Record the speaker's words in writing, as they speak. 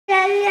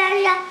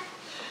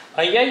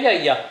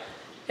Yeah.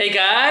 Hey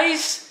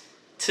guys,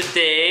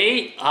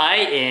 today I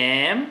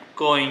am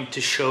going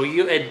to show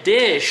you a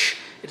dish.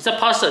 It's a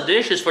pasta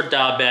dish. It's for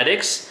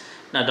diabetics.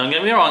 Now don't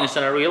get me wrong, it's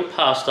not a real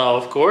pasta,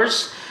 of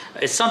course.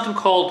 It's something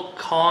called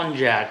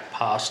konjac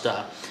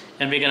pasta.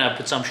 And we're gonna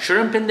put some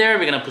shrimp in there,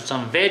 we're gonna put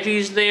some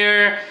veggies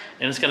there,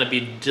 and it's gonna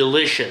be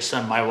delicious.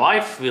 And my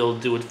wife will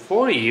do it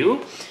for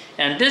you.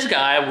 And this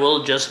guy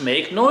will just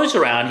make noise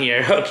around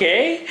here,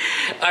 okay?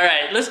 All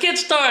right, let's get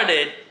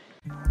started.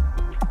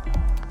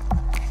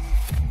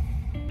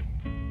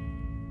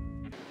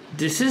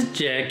 This is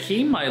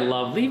Jackie, my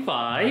lovely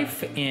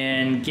wife,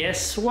 and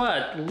guess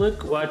what?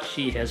 Look what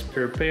she has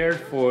prepared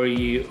for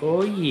you.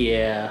 Oh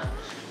yeah,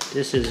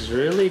 this is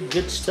really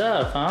good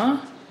stuff, huh?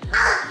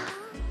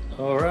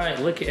 All right,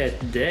 look at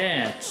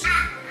that.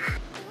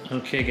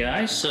 Okay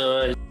guys,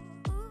 so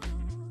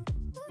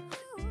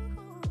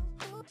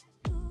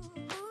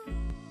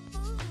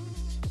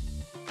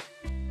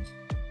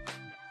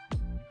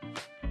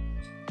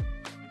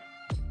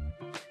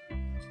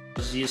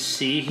as you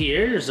see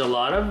here, there's a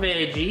lot of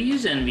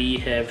veggies, and we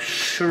have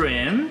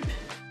shrimp.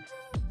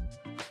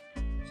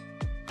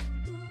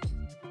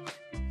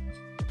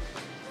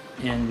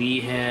 And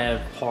we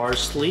have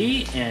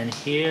parsley, and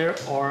here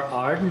are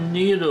our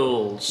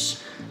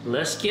noodles.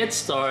 Let's get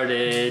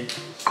started.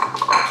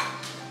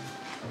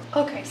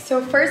 Okay,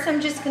 so first I'm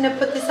just gonna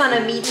put this on a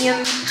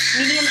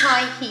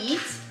medium-high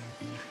heat.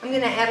 I'm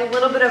gonna add a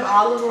little bit of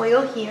olive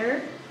oil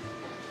here.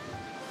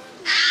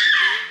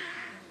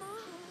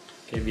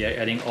 Okay, we are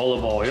adding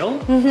olive oil.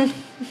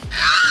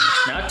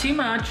 Not too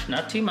much,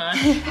 not too much.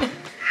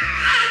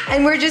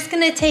 And we're just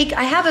gonna take,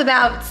 I have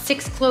about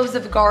 6 cloves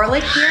of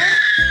garlic here.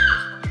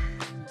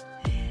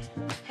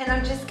 And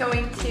I'm just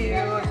going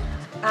to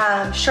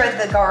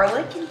shred the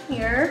garlic in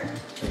here.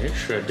 Okay,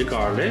 shred the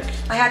garlic.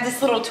 I have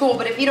this little tool,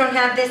 but if you don't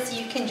have this,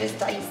 you can just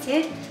dice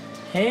it.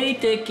 Hey,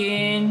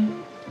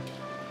 Dickin.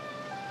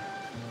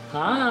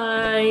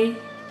 Hi.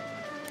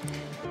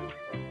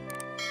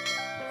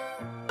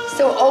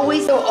 So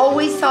always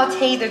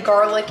saute the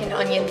garlic and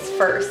onions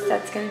first.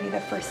 That's gonna be the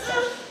first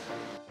step.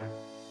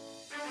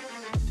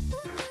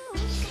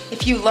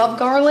 If you love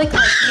garlic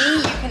like me,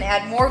 you can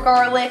add more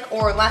garlic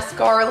or less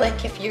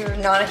garlic if you're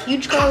not a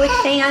huge garlic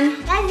fan.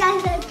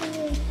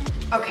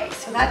 Okay,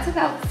 so that's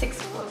about 6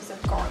 cloves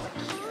of garlic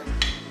here.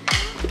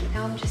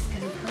 Now I'm just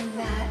gonna bring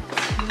that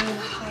to a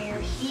higher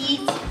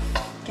heat,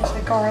 get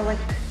the garlic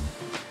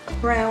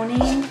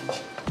browning.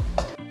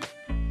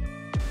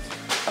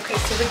 Okay,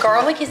 so the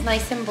garlic is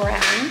nice and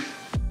brown.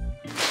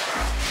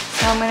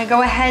 So I'm gonna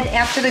go ahead,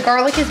 after the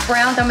garlic is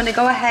browned, I'm gonna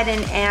go ahead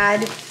and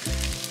add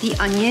the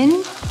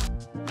onion.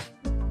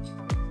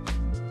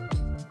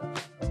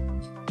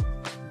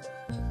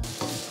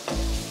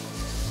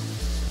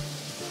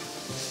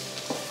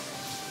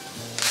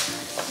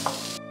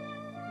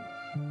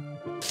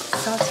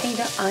 Saute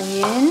the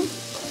onion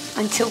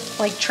until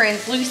like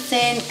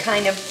translucent,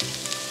 kind of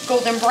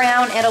golden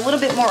brown. Add a little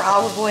bit more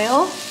olive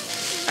oil.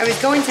 I was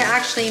going to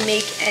actually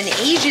make an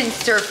Asian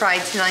stir fry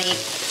tonight,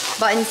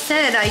 but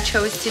instead I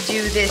chose to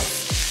do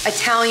this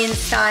Italian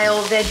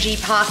style veggie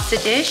pasta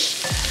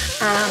dish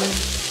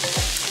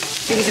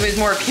because it was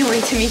more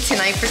appealing to me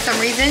tonight for some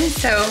reason.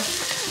 So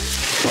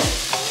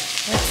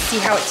let's see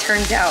how it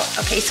turns out.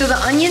 Okay, so the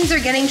onions are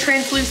getting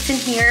translucent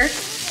here.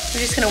 We're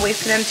just gonna wait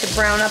for them to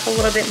brown up a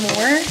little bit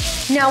more.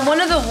 Now,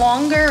 one of the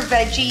longer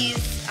veggies,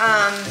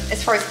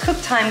 as far as cook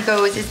time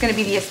goes, is gonna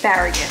be the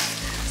asparagus.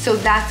 So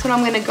that's what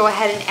I'm gonna go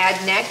ahead and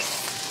add next.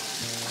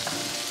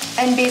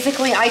 And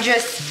basically, I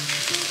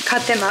just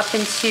cut them up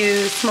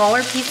into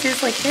smaller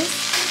pieces like this.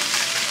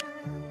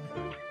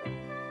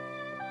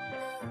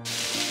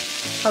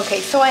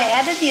 Okay, so I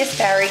added the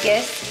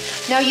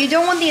asparagus. Now, you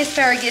don't want the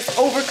asparagus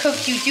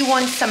overcooked. You do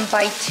want some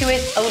bite to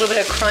it. A little bit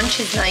of crunch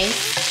is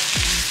nice.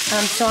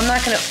 So I'm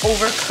not gonna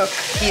overcook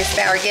the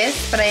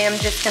asparagus, but I am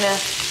just gonna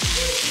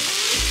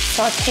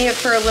saute it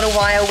for a little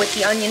while with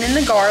the onion and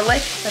the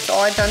garlic. That's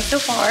all I've done so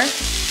far.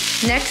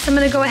 Next, I'm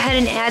gonna go ahead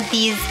and add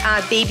these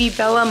baby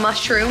Bella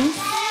mushrooms.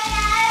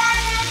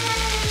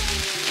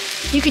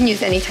 You can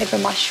use any type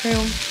of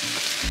mushroom.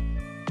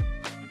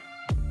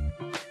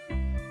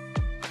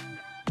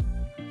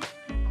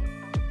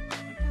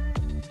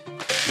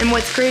 And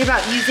what's great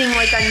about using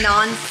like a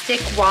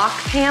non-stick wok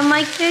pan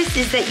like this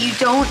is that you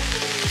don't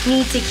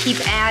need to keep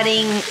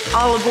adding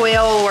olive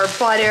oil or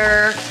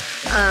butter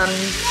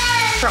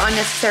for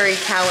unnecessary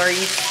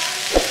calories.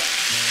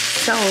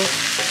 So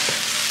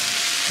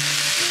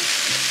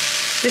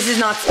this is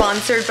not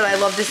sponsored, but I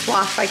love this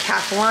wok by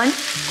Cathlon.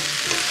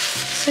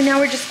 So now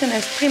we're just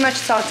gonna pretty much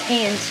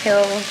saute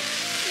until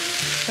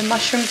the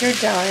mushrooms are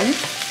done.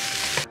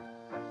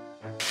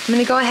 I'm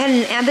gonna go ahead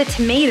and add the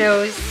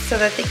tomatoes so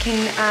that they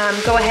can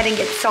go ahead and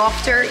get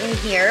softer in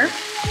here.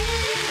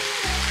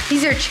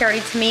 These are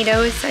cherry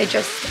tomatoes I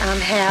just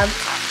have.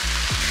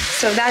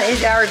 So that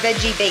is our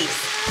veggie base.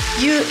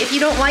 If you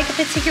don't like a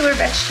particular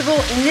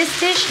vegetable in this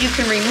dish, you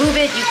can remove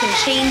it, you can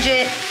change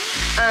it.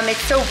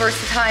 It's so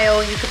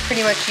versatile, you could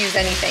pretty much use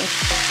anything.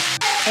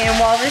 And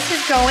while this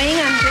is going,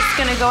 I'm just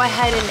gonna go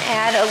ahead and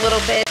add a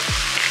little bit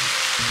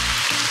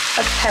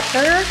of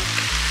pepper,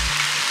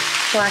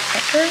 black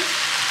pepper.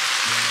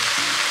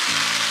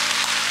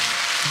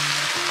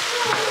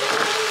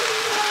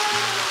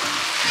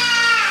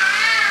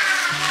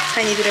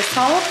 Tiny bit of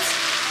salt.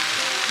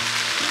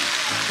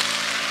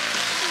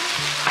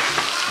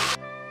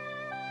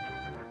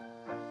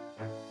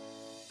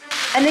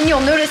 And then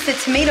you'll notice the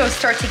tomatoes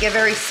start to get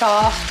very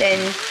soft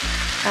and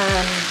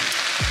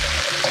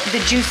the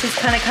juices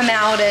kind of come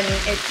out and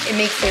it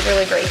makes it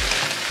really great.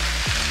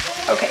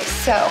 Okay,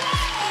 so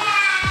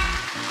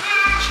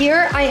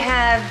here I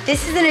have,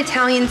 this is an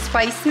Italian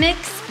spice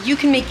mix. You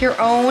can make your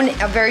own,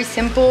 a very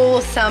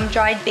simple, some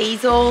dried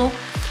basil,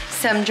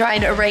 some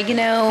dried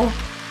oregano.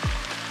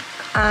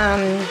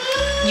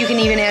 You can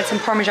even add some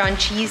Parmesan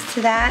cheese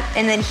to that.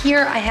 And then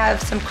here I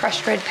have some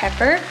crushed red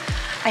pepper.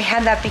 I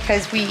had that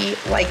because we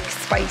like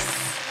spice.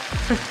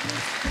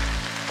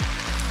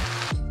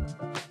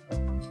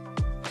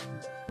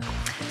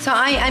 So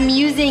I'm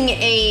using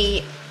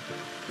a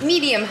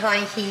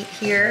medium-high heat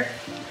here.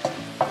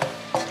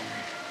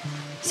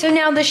 So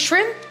now the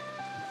shrimp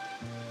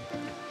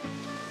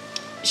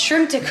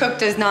to cook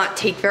does not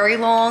take very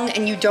long,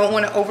 and you don't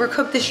want to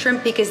overcook the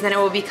shrimp because then it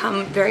will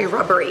become very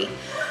rubbery.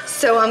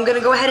 So I'm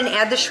gonna go ahead and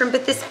add the shrimp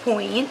at this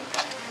point.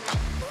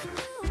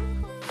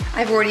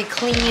 I've already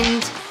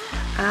cleaned,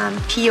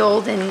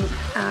 peeled, and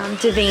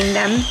deveined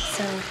them.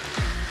 So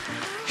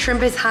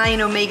shrimp is high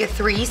in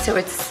omega-3, so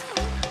it's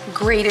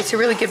great. It's a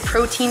really good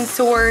protein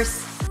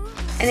source.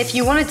 And if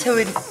you wanted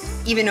to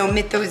even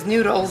omit those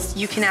noodles,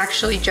 you can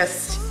actually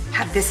just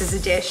have this as a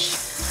dish,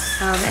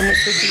 and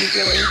this would be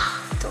really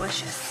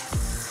delicious.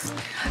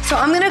 So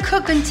I'm gonna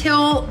cook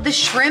until the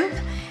shrimp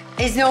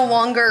is no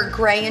longer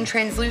gray and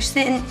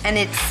translucent and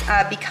it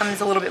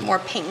becomes a little bit more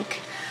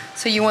pink.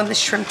 So you want the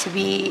shrimp to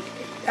be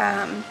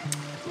a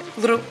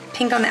little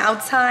pink on the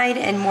outside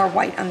and more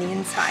white on the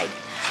inside.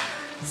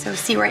 So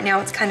see, right now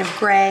it's kind of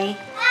gray.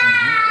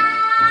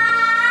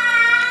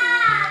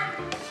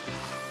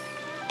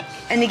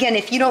 And again,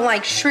 if you don't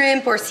like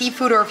shrimp or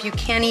seafood, or if you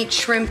can't eat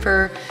shrimp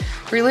for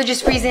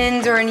religious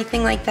reasons or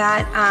anything like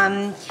that,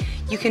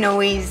 you can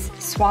always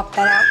swap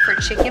that out for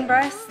chicken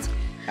breast.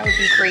 That would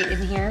be great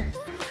in here.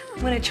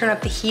 I'm gonna turn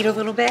up the heat a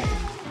little bit.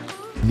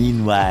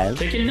 Meanwhile.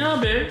 Tekin ne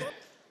haber?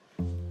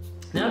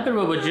 Ne haber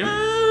babacığım?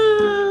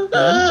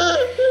 Ha?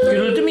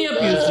 Gürültü mü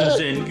yapıyorsun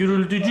sen?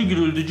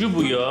 Gürültücü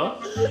bu ya.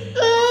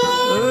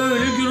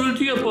 Öyle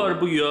gürültü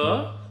yapar bu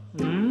ya.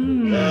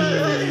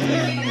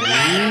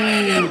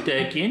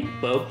 Tekin.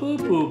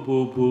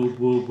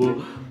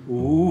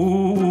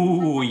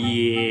 Ooh,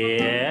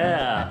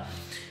 yeah.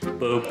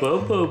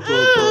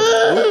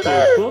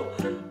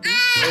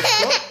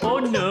 Oh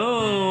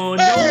no,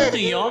 ne oldu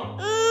ya?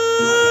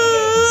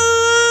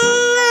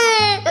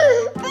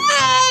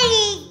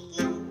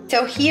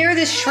 So here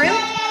the shrimp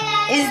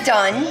is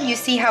done. You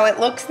see how it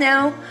looks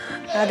now?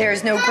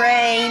 There's no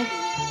gray,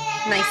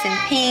 nice and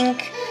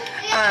pink.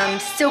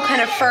 Still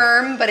kind of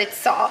firm, but it's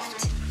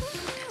soft.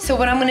 So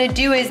what I'm gonna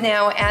do is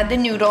now add the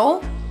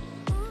noodle.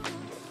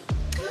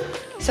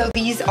 So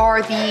these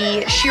are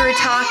the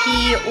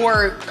shirataki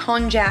or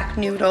konjac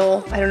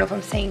noodle. I don't know if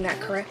I'm saying that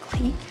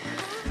correctly.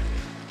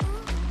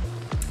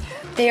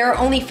 They are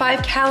only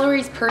 5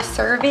 calories per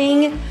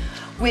serving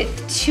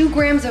with 2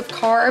 grams of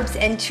carbs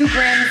and 2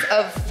 grams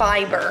of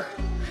fiber.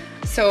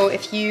 So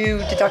if you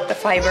deduct the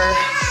fiber,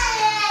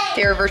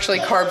 they're virtually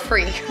carb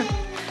free.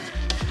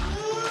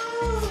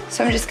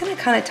 So I'm just gonna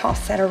kind of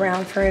toss that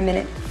around for a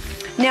minute.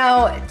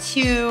 Now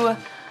to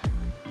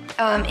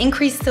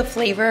increase the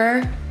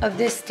flavor of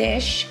this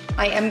dish,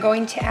 I am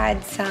going to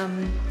add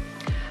some,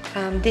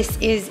 this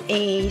is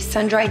a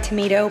sun-dried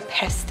tomato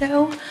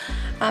pesto.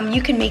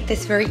 You can make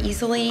this very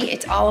easily.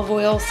 It's olive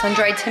oil,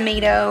 sun-dried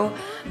tomato,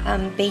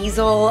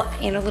 basil,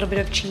 and a little bit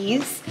of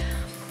cheese.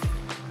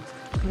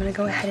 I'm gonna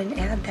go ahead and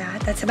add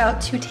that. That's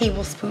about 2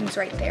 tablespoons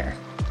right there.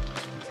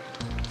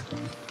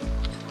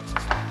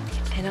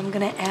 And I'm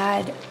gonna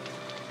add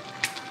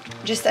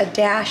just a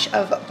dash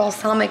of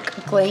balsamic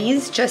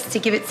glaze just to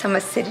give it some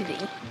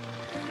acidity.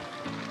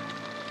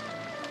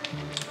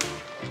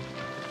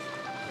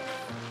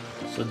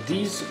 So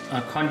these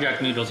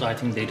konjac noodles, I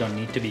think they don't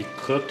need to be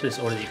cooked. It's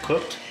already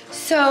cooked.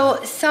 So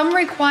some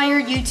require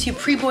you to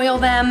pre-boil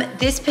them.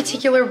 This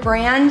particular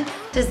brand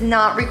does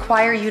not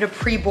require you to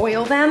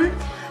pre-boil them.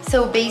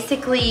 So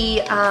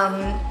basically,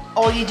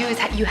 all you do is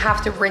you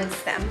have to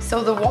rinse them.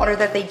 So the water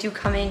that they do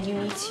come in, you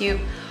need to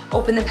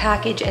open the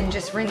package and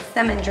just rinse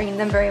them and drain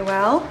them very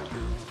well.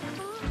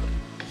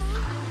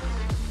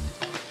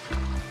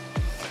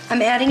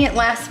 I'm adding it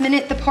last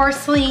minute, the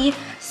parsley,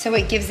 so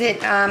it gives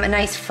it a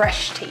nice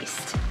fresh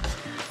taste.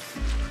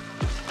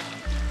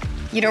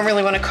 You don't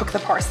really want to cook the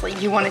parsley.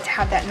 You want it to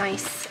have that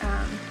nice,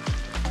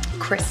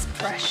 crisp,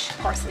 fresh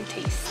parsley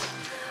taste.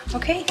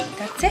 Okay,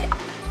 that's it.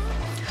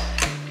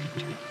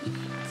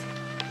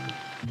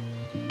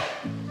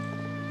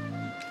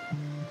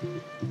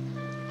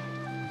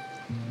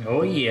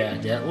 Oh yeah,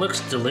 that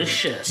looks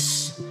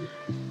delicious.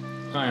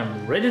 I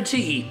am ready to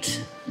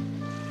eat.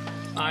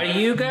 Are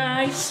you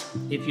guys?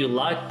 If you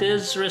like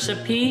this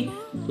recipe,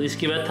 please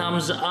give a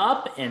thumbs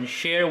up and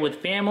share with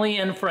family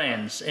and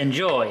friends.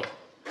 Enjoy!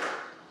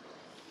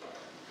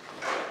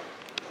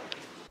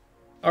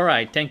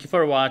 Alright, thank you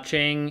for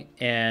watching,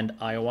 and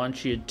I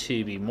want you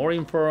to be more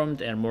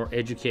informed and more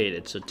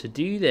educated. So to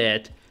do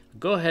that,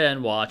 go ahead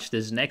and watch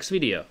this next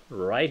video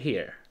right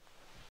here.